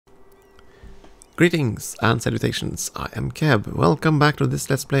Greetings and salutations, I am Keb. Welcome back to this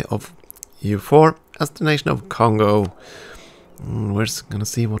Let's Play of EU4 as the nation of Kongo. We're gonna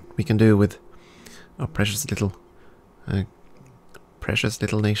see what we can do with our precious little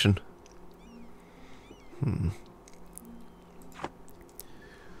nation.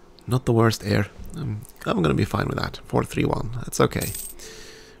 Not the worst air. I'm gonna be fine with that. 431, that's okay.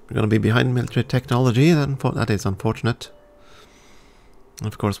 We're gonna be behind military technology, that is unfortunate.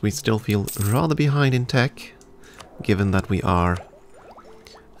 Of course, we still feel rather behind in tech, given that we are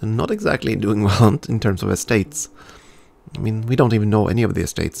not exactly doing well in terms of estates. I mean, we don't even know any of the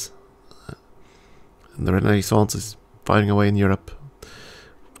estates. The Renaissance is fighting away in Europe,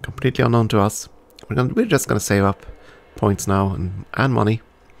 completely unknown to us. We're just gonna save up points now and money,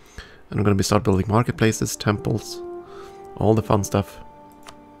 and we're gonna start building marketplaces, temples, all the fun stuff.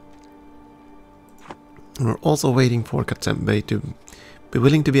 And we're also waiting for Kebzero to be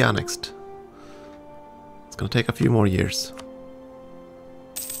willing to be annexed. It's gonna take a few more years.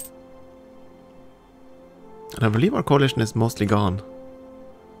 And I believe our coalition is mostly gone.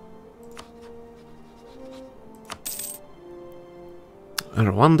 And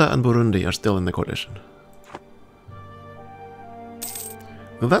Rwanda and Burundi are still in the coalition.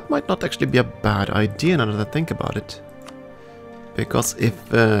 Well, that might not actually be a bad idea now that I think about it. Because if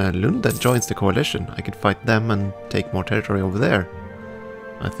Lunda joins the coalition, I could fight them and take more territory over there.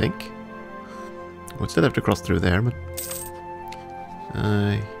 I think. We'll still have to cross through there, but...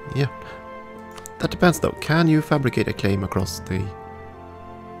 yeah. That depends though. Can you fabricate a claim across the...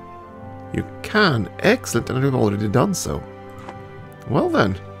 You can! Excellent! And we've already done so. Well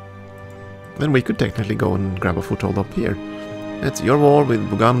then. Then we could technically go and grab a foothold up here. It's your war with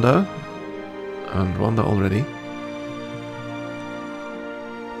Buganda and Rwanda already.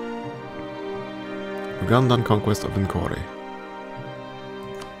 Ugandan conquest of Nkore.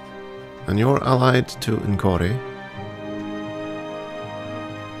 And you're allied to Nkore.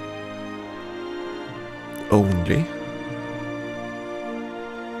 Only.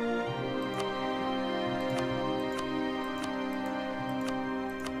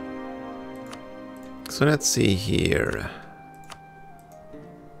 So let's see here.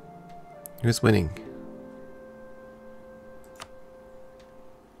 Who's winning?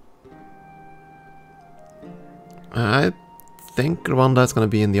 I think Rwanda is going to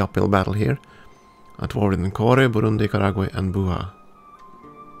be in the uphill battle here. At war with Nkore, Burundi, Karagwe and Buha.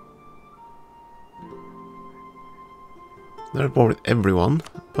 They're at war with everyone,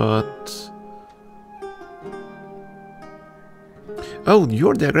 but... Oh,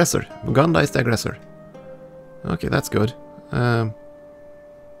 you're the aggressor. Buganda is the aggressor. Okay, that's good.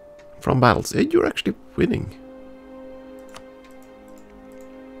 From battles. You're actually winning.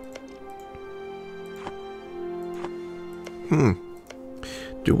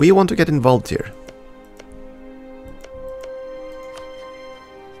 Do we want to get involved here?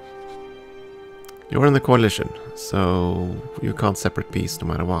 You're in the coalition, so you can't separate peace no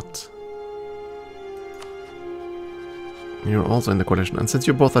matter what. You're also in the coalition, and since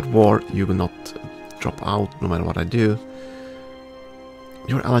you're both at war, you will not drop out no matter what I do.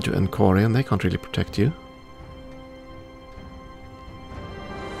 You're allied to Nkore, and they can't really protect you.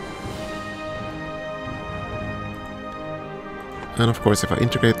 And of course, if I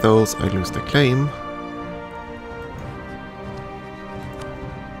integrate those, I lose the claim.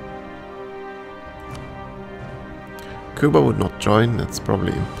 Cuba would not join, that's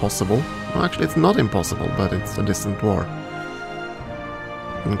probably impossible. Well, actually, it's not impossible, but it's a distant war.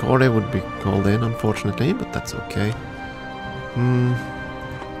 Nkore would be called in, unfortunately, but that's okay.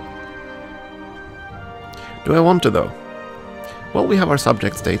 Do I want to, though? Well, we have our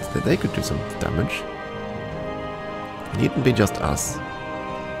subject states that they could do some damage. It needn't be just us.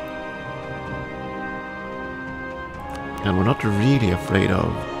 And we're not really afraid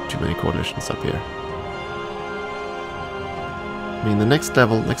of too many coalitions up here. I mean, the next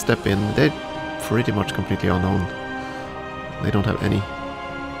step in, they're pretty much completely unknown. They don't have any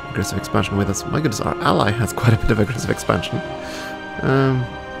aggressive expansion with us. My goodness, our ally has quite a bit of aggressive expansion.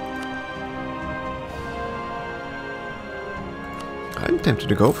 I'm tempted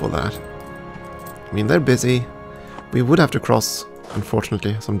to go for that. I mean, they're busy. We would have to cross,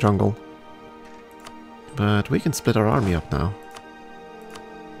 unfortunately, some jungle. But we can split our army up now.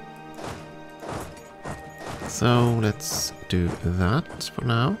 So let's do that for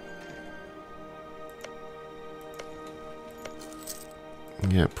now.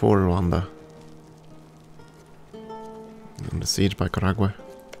 Yeah, poor Rwanda. Under siege by Karagwe.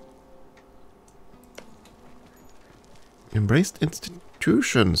 Embraced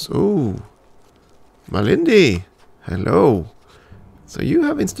institutions. Ooh. Malindi. Hello. So you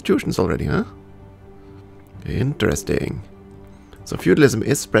have institutions already, huh? Interesting. So feudalism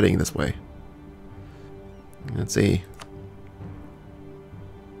is spreading this way. Let's see.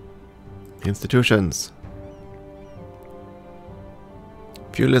 Institutions.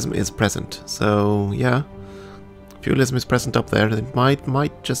 Feudalism is present. So yeah, feudalism is present up there. It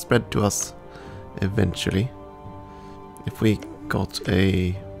might just spread to us eventually. If we got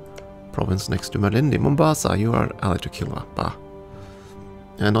a province next to Malindi. Mombasa, you are allied to Kilapa.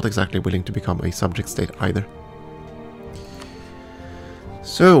 And not exactly willing to become a subject state either.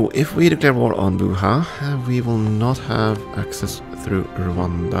 So, if we declare war on Buha, we will not have access through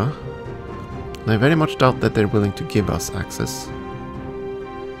Rwanda. And I very much doubt that they're willing to give us access.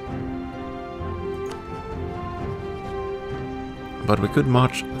 But we could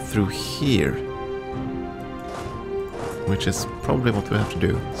march through here, which is probably what we have to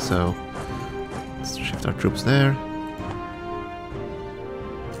do. So, let's shift our troops there.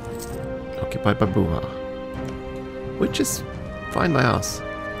 Occupied by Buha, which is fine by us.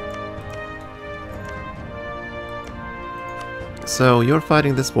 So you're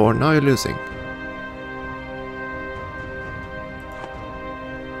fighting this war, now you're losing.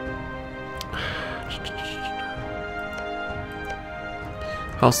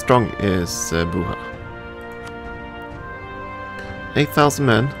 How strong is Buha? 8,000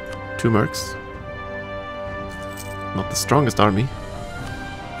 men, 2 mercs. Not the strongest army.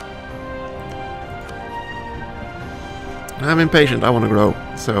 I'm impatient, I want to grow,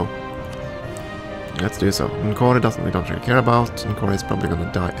 so let's do so. Nkore we don't really care about. Nkore is probably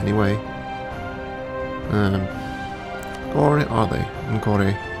gonna die anyway. Or are they?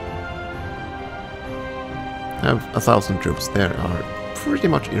 Nkore have 1,000 troops. They are pretty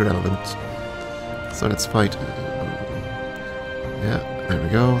much irrelevant. So let's fight. Yeah, there we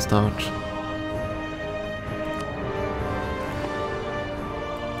go. Start.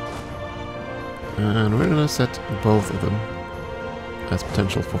 And we're gonna set both of them as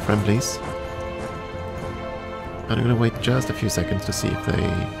potential for friendlies. And I'm gonna wait just a few seconds to see if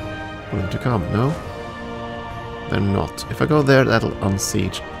they're willing to come. No? They're not. If I go there, that'll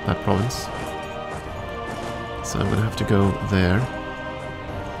unsiege that province. So I'm gonna have to go there.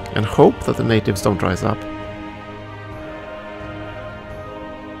 And hope that the natives don't rise up.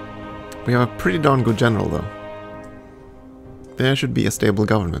 We have a pretty darn good general, though. There should be a stable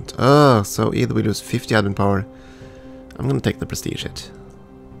government. Oh, so either we lose 50 admin power. I'm gonna take the prestige hit.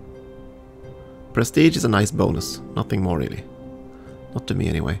 Prestige is a nice bonus. Nothing more, really. Not to me,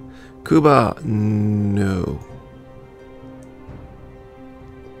 anyway. Cuba, no.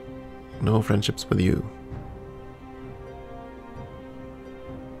 No friendships with you.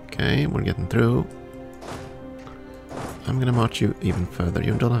 Okay, we're getting through. I'm gonna march you even further.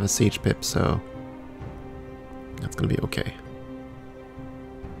 You don't have a siege pip, so that's gonna be okay.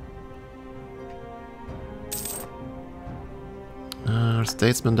 Our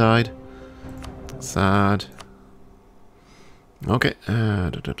statesman died. Sad. Okay. I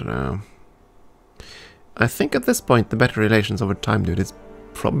think at this point the better relations over time, dude, is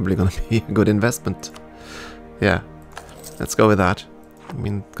probably gonna be a good investment. Yeah, let's go with that. I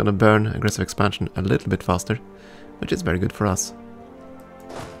mean, gonna burn aggressive expansion a little bit faster, which is very good for us.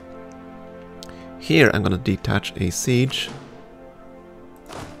 Here I'm gonna detach a siege.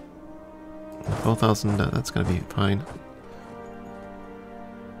 4,000, that's gonna be fine.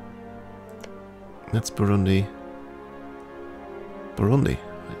 That's Burundi. Burundi?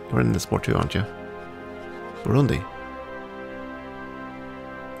 You're in this war too, aren't you? Burundi.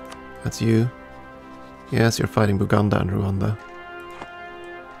 That's you. Yes, you're fighting Buganda and Rwanda.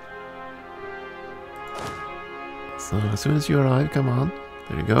 So as soon as you arrive, come on.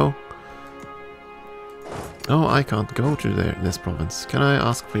 There you go. Oh, I can't go to this province. Can I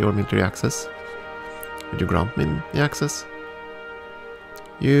ask for your military access? Would you grant me the access?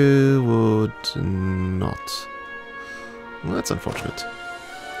 You would not. Well, that's unfortunate.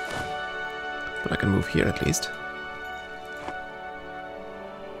 But I can move here at least.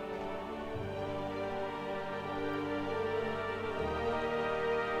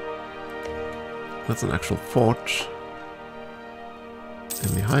 That's an actual fort.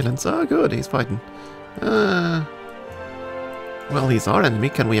 In the highlands. Oh, good, he's fighting. Well, he's our enemy.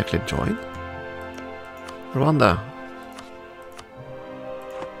 Can we actually join? Rwanda.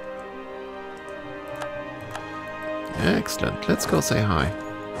 Excellent. Let's go say hi.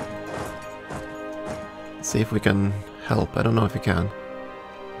 See if we can help. I don't know if we can.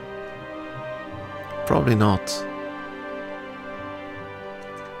 Probably not.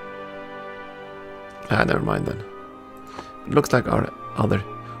 Ah, never mind then. It looks like the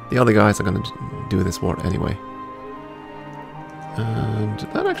other guys are gonna do this war anyway. And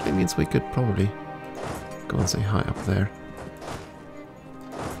that actually means we could probably Go and say hi up there.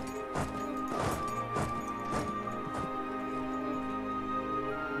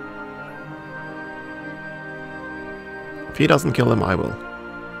 If he doesn't kill them, I will.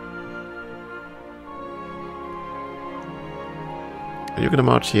 Are you gonna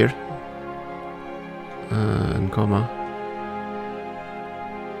march here? And comma.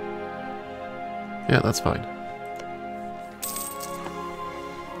 Yeah, that's fine.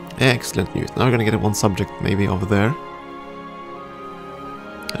 Excellent news. Now we're gonna get one subject maybe over there.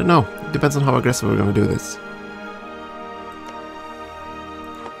 I don't know. It depends on how aggressive we're gonna do this.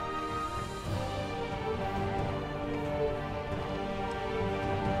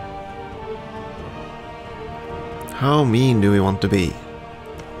 How mean do we want to be?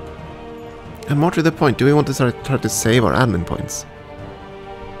 And more to the point, do we want to try to save our admin points?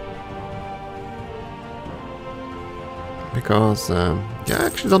 Because, yeah, I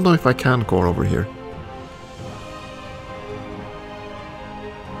actually don't know if I can core over here.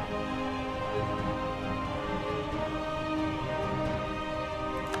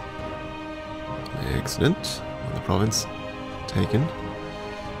 Excellent. The province taken.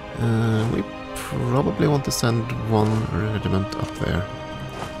 We probably want to send one regiment up there.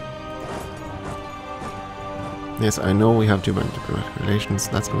 Yes, I know we have too many diplomatic relations.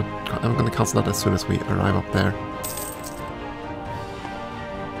 I'm gonna cancel that as soon as we arrive up there.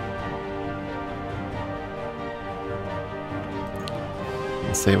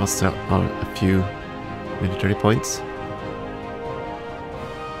 And save us a few military points.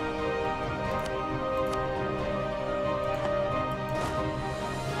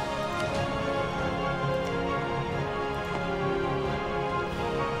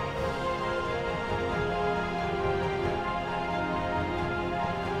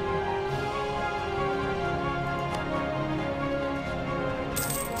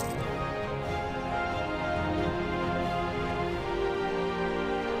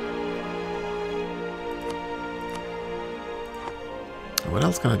 What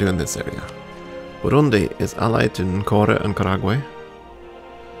else can I do in this area? Burundi is allied to Nkore and Karagwe.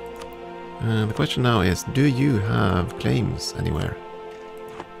 The question now is, do you have claims anywhere?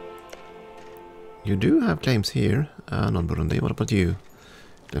 You do have claims here, and on Burundi. What about you?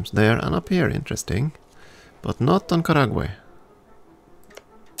 Claims there and up here, interesting. But not on Karagwe.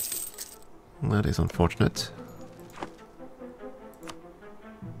 That is unfortunate.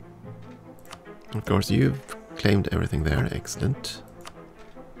 Of course, you've claimed everything there, excellent.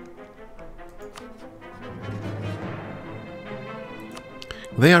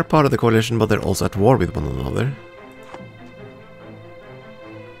 They are part of the coalition, but they're also at war with one another.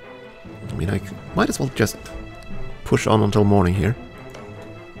 I mean, I might as well just push on until morning here.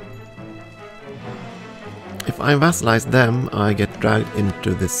 If I vassalize them, I get dragged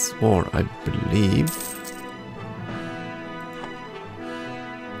into this war, I believe.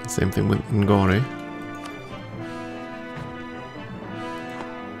 Same thing with Ngori.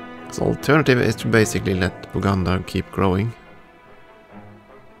 So alternative is to basically let Buganda keep growing.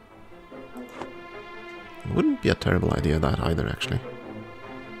 Wouldn't be a terrible idea that either, actually.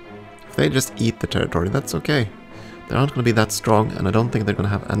 If they just eat the territory, that's okay. They aren't going to be that strong, and I don't think they're going to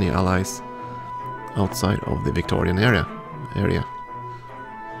have any allies outside of the Victorian area.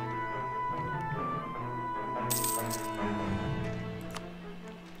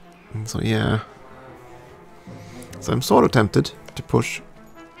 So yeah. So I'm sort of tempted to push.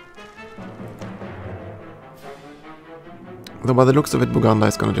 Though by the looks of it, Buganda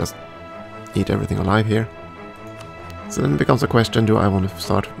is going to just eat everything alive here. So then it becomes a question, do I want to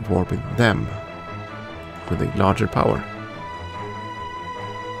start war with them? With a larger power?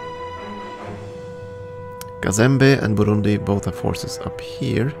 Kazembe and Burundi both have forces up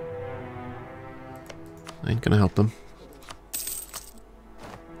here. I ain't gonna help them.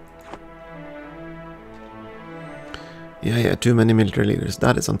 Yeah, too many military leaders.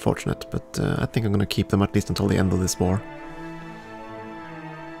 That is unfortunate, but I think I'm gonna keep them at least until the end of this war.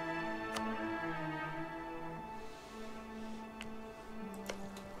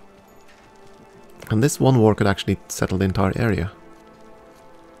 And this one war could actually settle the entire area.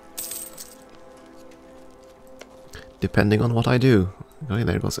 Depending on what I do. Okay,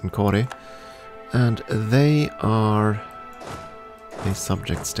 there goes Nkore. And they are a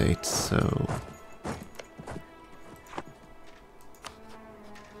subject state, so...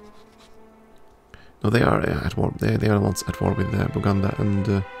 No, they are at war. They are the ones at war with Buganda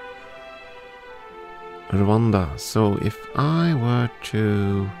and Rwanda. So if I were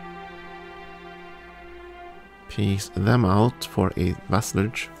to piece them out for a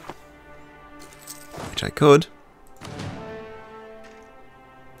vassalage, which I could,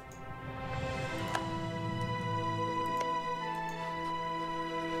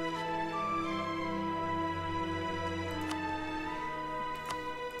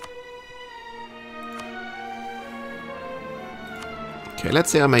 Okay,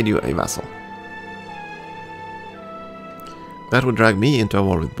 let's say I made you a vassal. That would drag me into a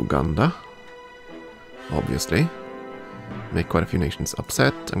war with Buganda. Obviously. Make quite a few nations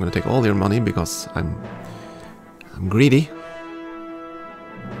upset. I'm gonna take all your money because I'm greedy.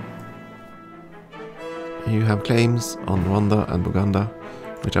 You have claims on Rwanda and Buganda,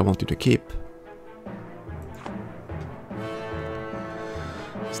 which I want you to keep.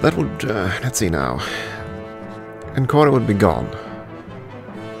 So that would, let's see now. Ankara would be gone.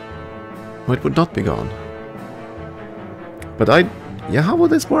 No, it would not be gone. But yeah, how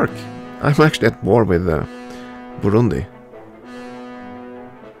would this work? I'm actually at war with Burundi.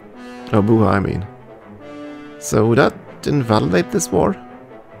 Oh, Buha, I mean. So would that invalidate this war?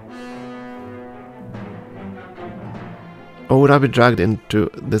 Or would I be dragged into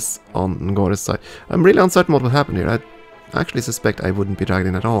this on Ngore's side? I'm really uncertain what would happen here. I actually suspect I wouldn't be dragged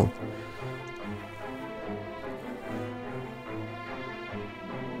in at all.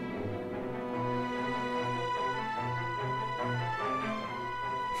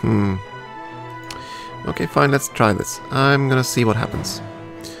 Okay, fine, let's try this. I'm gonna see what happens.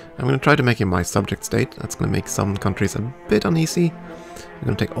 I'm gonna try to make him my subject state. That's gonna make some countries a bit uneasy. We're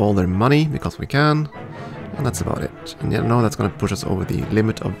gonna take all their money, because we can. And that's about it. And yeah, no, that's gonna push us over the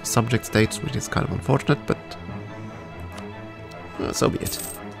limit of subject states, which is kind of unfortunate, but... so be it.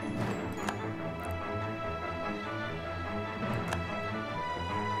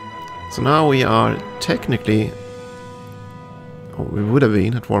 So now we are technically... Oh, we would have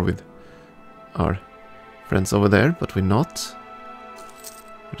been at war with our friends over there, but we're not.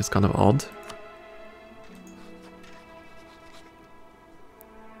 Which is kind of odd.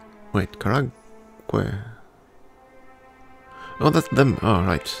 Wait, Karagwe... Oh, that's them. Oh,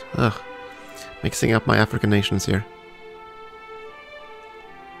 right. Ugh. Mixing up my African nations here.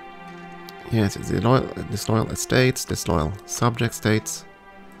 Yes, it's disloyal estates, disloyal subject states.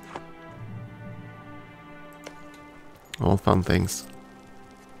 All fun things.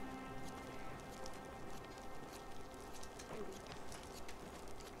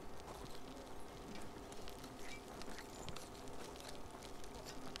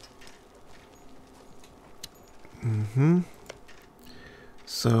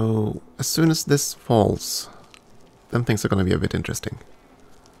 So, as soon as this falls, then things are going to be a bit interesting.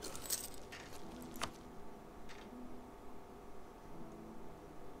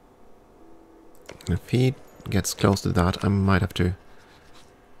 If he gets close to that, I might have to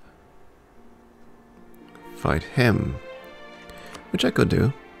fight him, which I could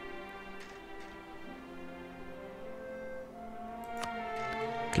do.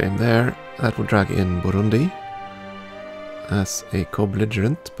 Claim there. That would drag in Burundi as a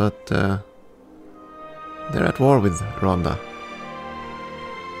co-belligerent, but they're at war with Rwanda.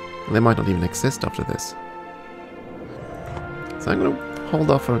 They might not even exist after this. So I'm going to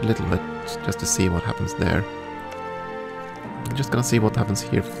hold off for a little bit, just to see what happens there. I'm just going to see what happens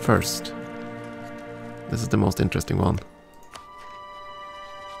here first. This is the most interesting one.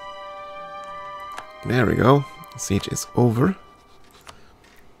 There we go. Siege is over.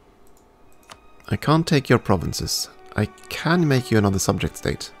 I can't take your provinces. I can make you another subject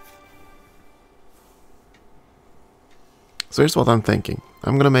state. So here's what I'm thinking.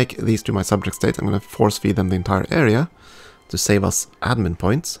 I'm going to make these two my subject states. I'm going to force feed them the entire area to save us admin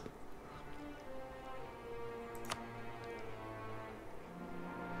points.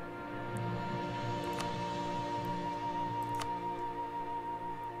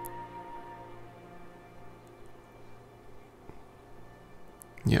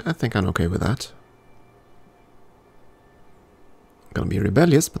 Yeah, I think I'm okay with that. I'm gonna be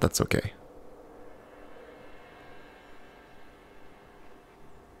rebellious, but that's okay.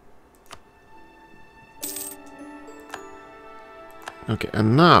 Okay,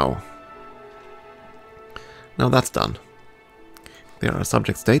 and now that's done. They are a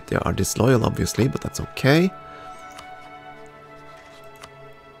subject state, they are disloyal obviously, but that's okay.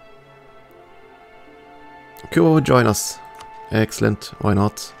 Cuba would join us. Excellent, why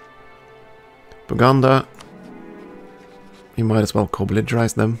not? Buganda, you might as well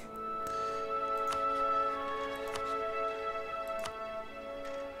co-belligerize them.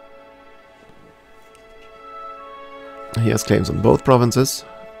 He has claims on both provinces.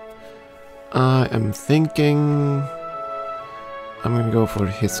 I am thinking I'm going to go for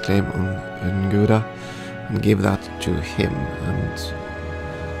his claim on Nguda and give that to him and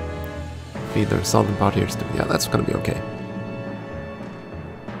feed the southern part here. Yeah, that's going to be okay.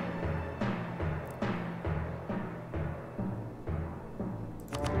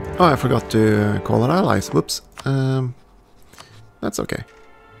 Oh, I forgot to call our allies. Whoops. That's okay.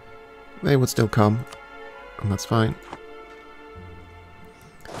 They would still come, and that's fine.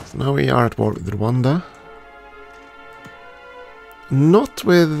 So now we are at war with Rwanda. Not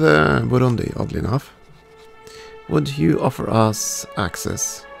with Burundi, oddly enough. Would you offer us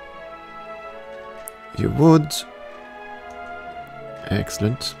access? You would.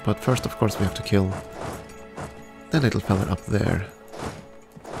 Excellent. But first, of course, we have to kill that little fella up there.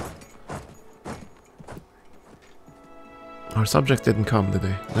 Our subjects didn't come, did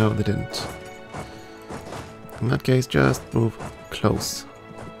they? No, they didn't. In that case, just move close.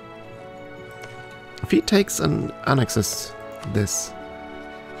 If he takes and annexes this,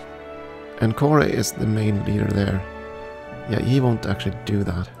 and Kore is the main leader there, yeah, he won't actually do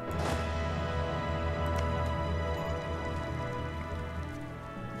that.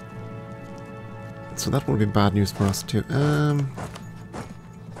 So that will be bad news for us too.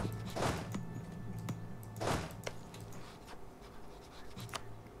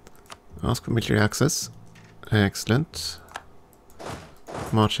 Ask for military access. Excellent.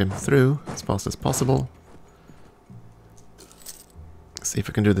 March him through as fast as possible. See if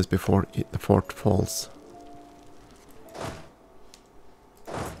we can do this before the fort falls.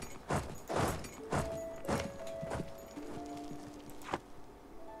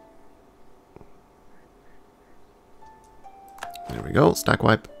 There we go, stack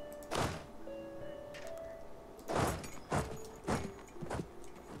wipe.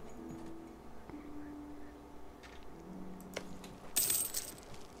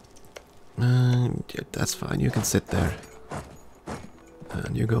 Yeah, that's fine, you can sit there.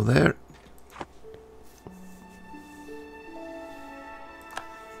 And you go there.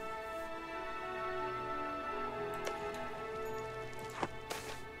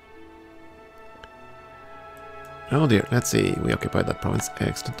 Oh dear, let's see, we occupied that province.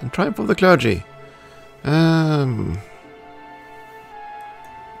 Excellent. And triumph of the clergy.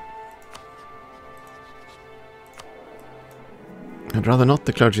 I'd rather not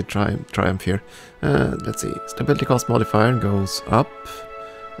the clergy triumph here. Let's see, stability cost modifier goes up.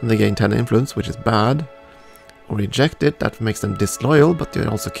 And they gain 10 influence, which is bad. Or reject it, that makes them disloyal, but they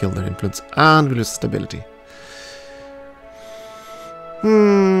also kill their influence. And we lose stability.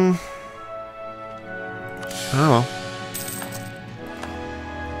 Oh well.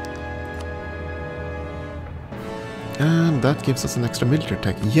 And that gives us an extra military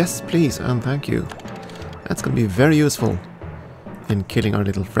tech. Yes, please, and thank you. That's going to be very useful in killing our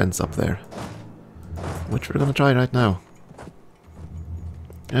little friends up there. Which we're going to try right now.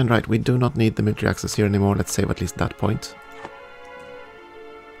 And right, we do not need the military access here anymore. Let's save at least that point.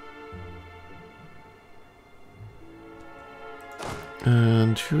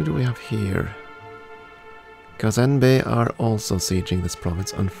 And who do we have here? Kazembe are also sieging this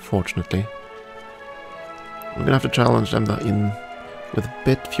province, unfortunately. We're gonna have to challenge them with a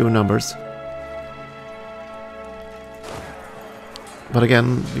bit fewer numbers. But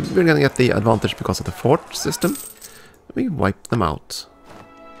again, we're gonna get the advantage because of the fort system. We wipe them out.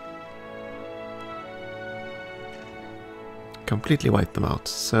 Completely wipe them out.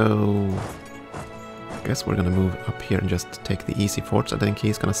 So I guess we're gonna move up here and just take the easy forts. I think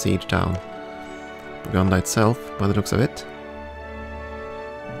he's gonna siege down Uganda itself, by the looks of it.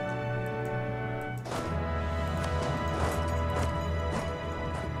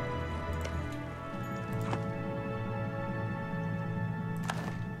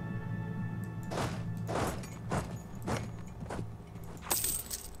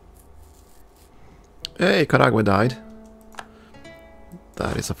 Hey, Karagwe died.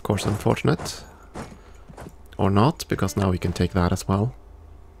 That is of course unfortunate. Or not, because now we can take that as well.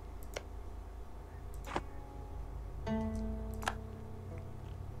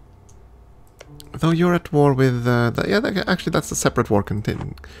 Though you're at war with... yeah, actually that's a separate war.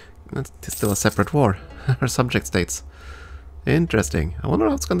 That's still a separate war. Our subject states. Interesting. I wonder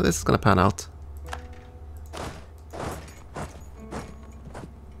how this is gonna pan out.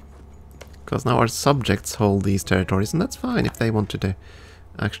 Because now our subjects hold these territories, and that's fine if they want to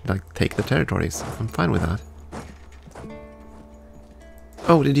actually take the territories. I'm fine with that.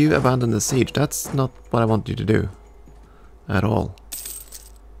 Oh, did you abandon the siege? That's not what I want you to do. At all.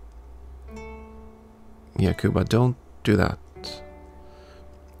 Yeah, Cuba, don't do that.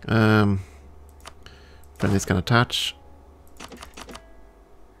 Friendlies can attach.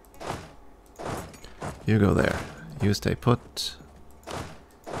 You go there. You stay put.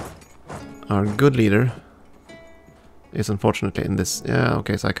 Our good leader is unfortunately in this... Yeah,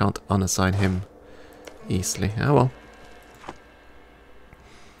 okay, so I can't unassign him easily. Ah, well.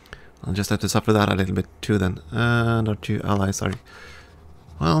 I'll just have to suffer that a little bit too then. And our two allies are...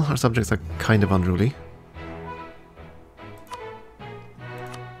 Well, our subjects are kind of unruly.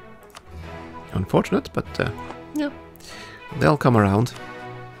 Unfortunate, but yeah, they'll come around.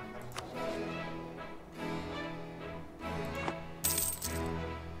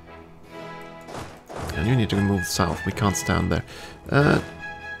 You need to move south. We can't stand there.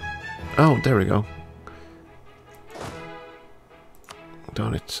 Oh, there we go.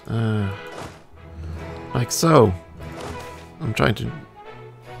 Darn it. Like so. I'm trying to...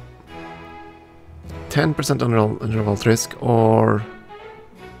 10% unrevolved risk, or...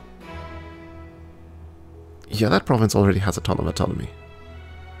 Yeah, that province already has a ton of autonomy.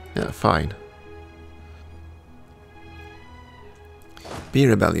 Yeah, fine. Be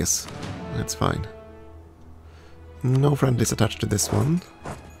rebellious. That's fine. No friendlies attached to this one.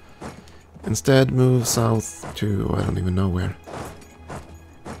 Instead, move south to... I don't even know where.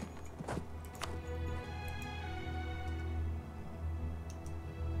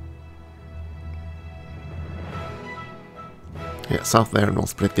 Yeah, south there, and we'll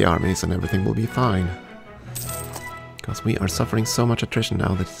split the armies and everything will be fine. Because we are suffering so much attrition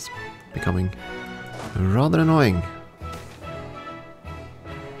now that it's becoming rather annoying.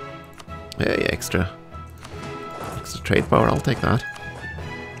 Hey, extra trade power, I'll take that.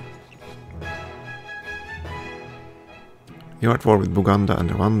 You're at war with Buganda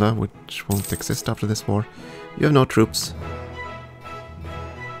and Rwanda, which won't exist after this war. You have no troops.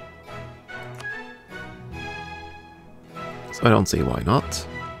 So I don't see why not.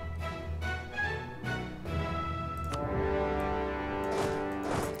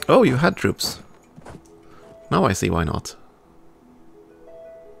 Oh, you had troops. Now I see why not.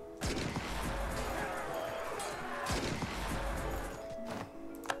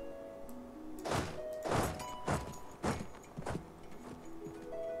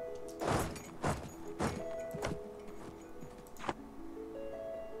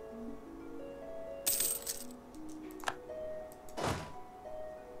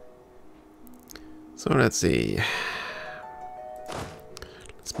 So let's see.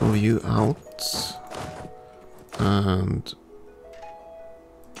 Let's move you out. And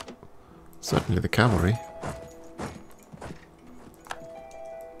certainly the cavalry.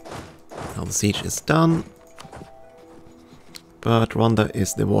 Now the siege is done. But Rwanda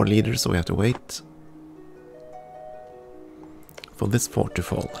is the war leader, so we have to wait for this fort to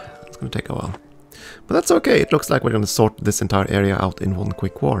fall. It's going to take a while. But that's okay. It looks like we're going to sort this entire area out in one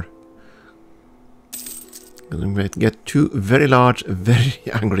quick war. I'm going to get two very large, very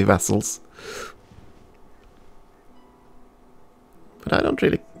angry vassals. But I don't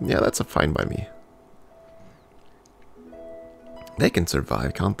really... Yeah, that's a fine by me. They can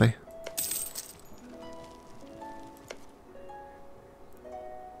survive, can't they?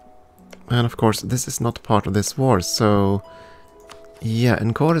 And of course, this is not part of this war, so... Yeah,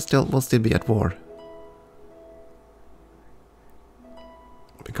 Nkore will still be at war.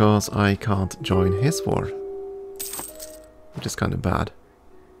 Because I can't join his war. Which is kind of bad.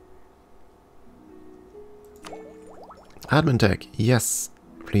 Admin tech, yes,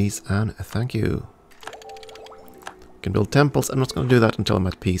 please and thank you. Can build temples. I'm not going to do that until I'm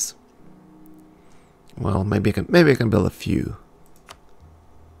at peace. Well, maybe I can build a few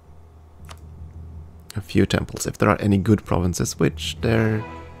temples if there are any good provinces, which there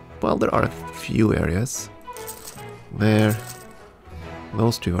are a few areas. There,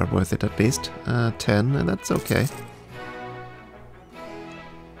 those two are worth it at least. 10, and that's okay.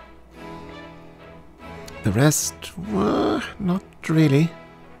 The rest, not really.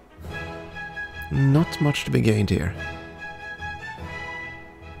 Not much to be gained here.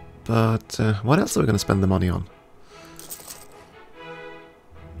 But what else are we going to spend the money on?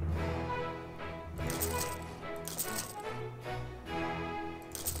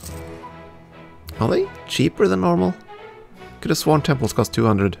 Are they cheaper than normal? Could have sworn temples cost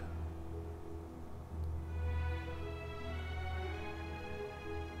 200.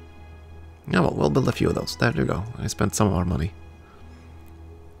 Yeah, well, we'll build a few of those. There you go. I spent some of our money.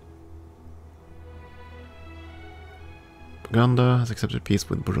 Uganda has accepted peace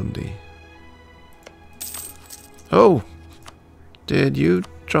with Burundi. Oh! Did you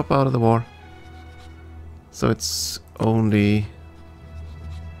drop out of the war? So it's only...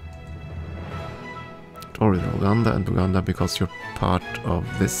 Or Uganda and Buganda because you're part of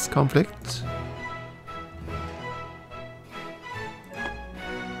this conflict?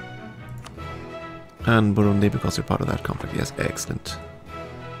 And Burundi because you're part of that conflict. Yes, excellent.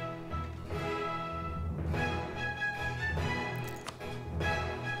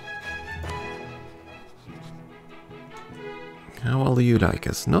 How well do you like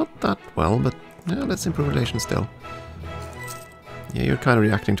us? Not that well, but yeah, let's improve relations still. Yeah, you're kind of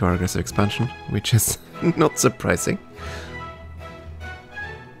reacting to our aggressive expansion, which is not surprising.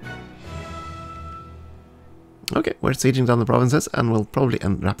 Okay, we're sieging down the provinces, and we'll probably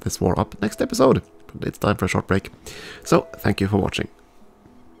wrap this war up next episode. It's time for a short break. So, thank you for watching.